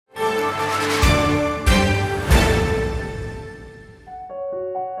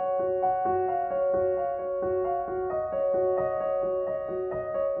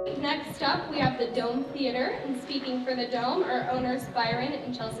Dome Theater, and speaking for the Dome are owners Byron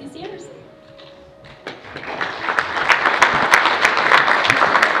and Chelsea Sanderson.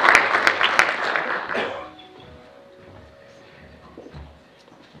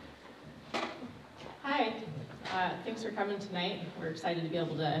 Hi, thanks for coming tonight. We're excited to be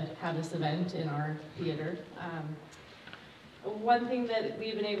able to have this event in our theater. One thing that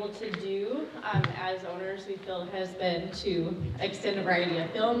we've been able to do as owners, we feel, has been to extend a variety of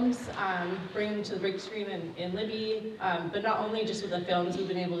films, bring them to the big screen in Libby, but not only just with the films, we've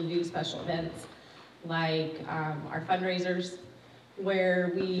been able to do special events like our fundraisers,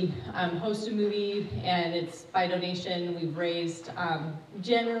 where we host a movie and it's by donation. We've raised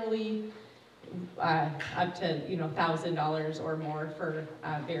generally up to $1,000 or more for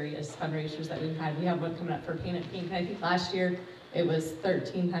various fundraisers that we've had. We have one coming up for Paint It Pink. I think last year it was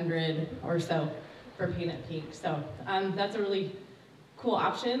 $1,300 or so for Paint It Pink. So that's a really cool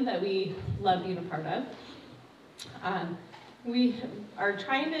option that we love being a part of. We are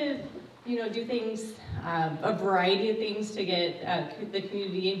trying to do things, a variety of things to get the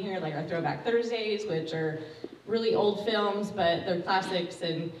community in here, like our Throwback Thursdays, which are really old films, but they're classics,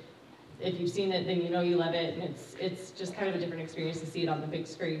 and if you've seen it, then you know you love it, and it's just kind of a different experience to see it on the big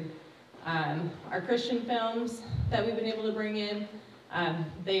screen. Our Christian films that we've been able to bring in,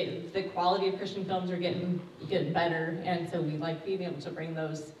 the quality of Christian films are getting better, and so we like being able to bring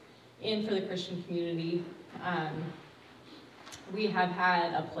those in for the Christian community. We have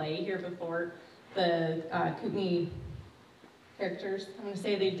had a play here before. The Kootenai characters, I'm going to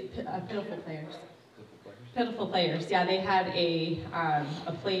say they Pitiful Players. Pitiful Players, yeah, they had a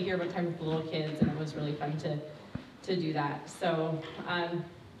play here one time with the little kids, and it was really fun to do that. So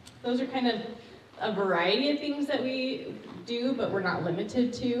those are kind of a variety of things that we do, but we're not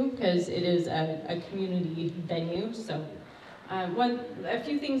limited to, because it is a community venue. So a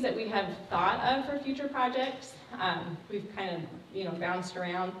few things that we have thought of for future projects, we've kind of bounced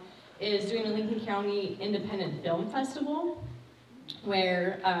around, is doing a Lincoln County Independent Film Festival,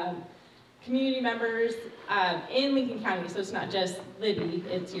 where community members in Lincoln County, so it's not just Libby,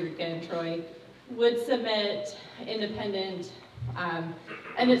 it's Eureka and Troy, would submit independent,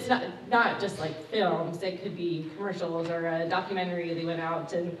 and it's not just like films, it could be commercials or a documentary. They went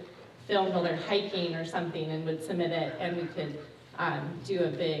out and filmed while they're hiking or something and would submit it, and we could do a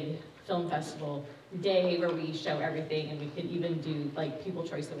big film festival day where we show everything, and we could even do like People's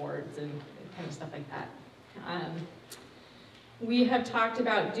Choice Awards and kind of stuff like that. We have talked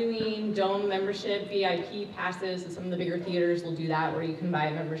about doing Dome membership, VIP passes, and some of the bigger theaters will do that, where you can buy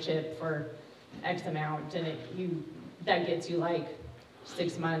a membership for X amount, and that gets you like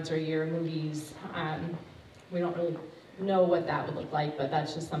 6 months or a year of movies. We don't really know what that would look like, but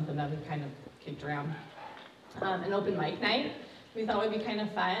that's just something that we kind of kicked around. An open mic night we thought would be kind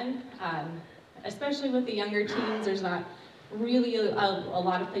of fun, especially with the younger teens. There's not really a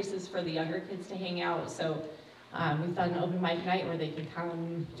lot of places for the younger kids to hang out, so we thought an open mic night where they could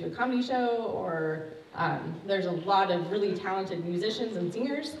come do a comedy show, or there's a lot of really talented musicians and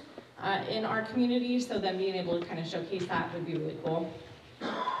singers in our community, so them being able to kind of showcase that would be really cool.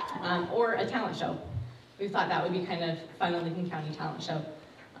 Or a talent show. We thought that would be kind of fun, a Lincoln County talent show,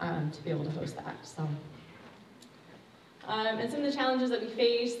 to be able to host that. So, and some of the challenges that we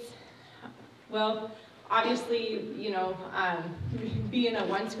faced, well, obviously, being a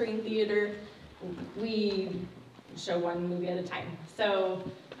one-screen theater, we show one movie at a time. So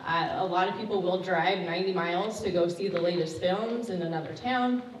a lot of people will drive 90 miles to go see the latest films in another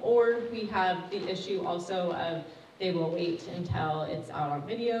town, or we have the issue also of they will wait until it's out on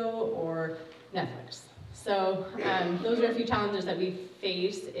video or Netflix. So those are a few challenges that we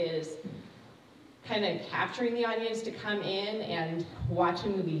face, is kind of capturing the audience to come in and watch a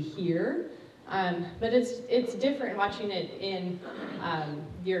movie here. But it's different watching it in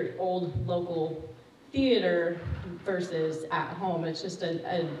your old local theater versus at home. It's just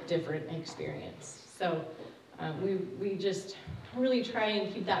a different experience. So we just really try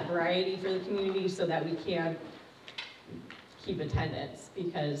and keep that variety for the community so that we can keep attendance,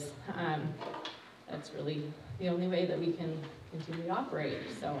 because that's really the only way that we can continue to operate.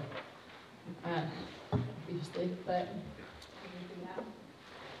 So obviously, but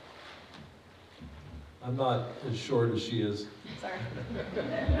I'm not as short as she is. sorry.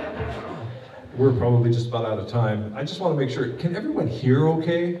 We're probably just about out of time. I just want to make sure, can everyone hear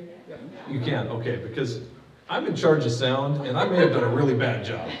okay? You can, okay, because I'm in charge of sound and I may have done a really bad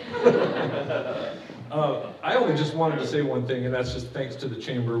job. I only just wanted to say one thing, and that's just thanks to the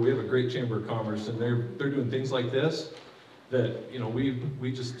Chamber. We have a great Chamber of Commerce, and they're doing things like this that, you know,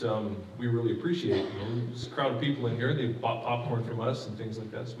 we just, we really appreciate, you know, there's a crowd of people in here, they bought popcorn from us and things like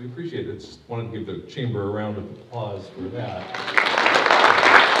that, so we appreciate it. Just wanted to give the chamber a round of applause for that.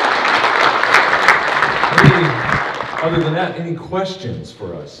 Other than that, any questions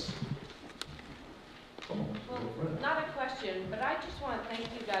for us? Well, not a question, but I just want to thank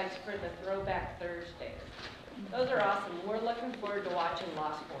you guys for the Throwback Thursdays. Those are awesome. We're looking forward to watching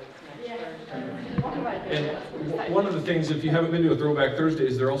Lost Boys next Thursday. And one of the things, if you haven't been to a Throwback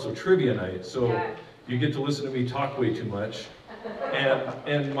Thursdays, they're also trivia night, so Yeah. you get to listen to me talk way too much.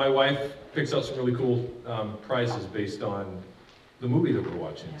 And my wife picks out some really cool prizes based on the movie that we're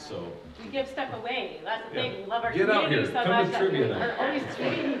watching, so. We give stuff away. That's the Yeah. thing. We love our Get out community here. so Come to much that trivia we night. are always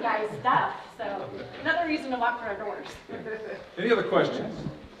treating you guys stuff. So another reason to walk through our doors. Any other questions?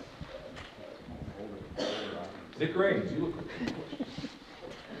 Nick Raines, you look.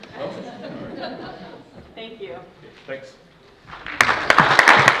 No? Thank you. Thanks.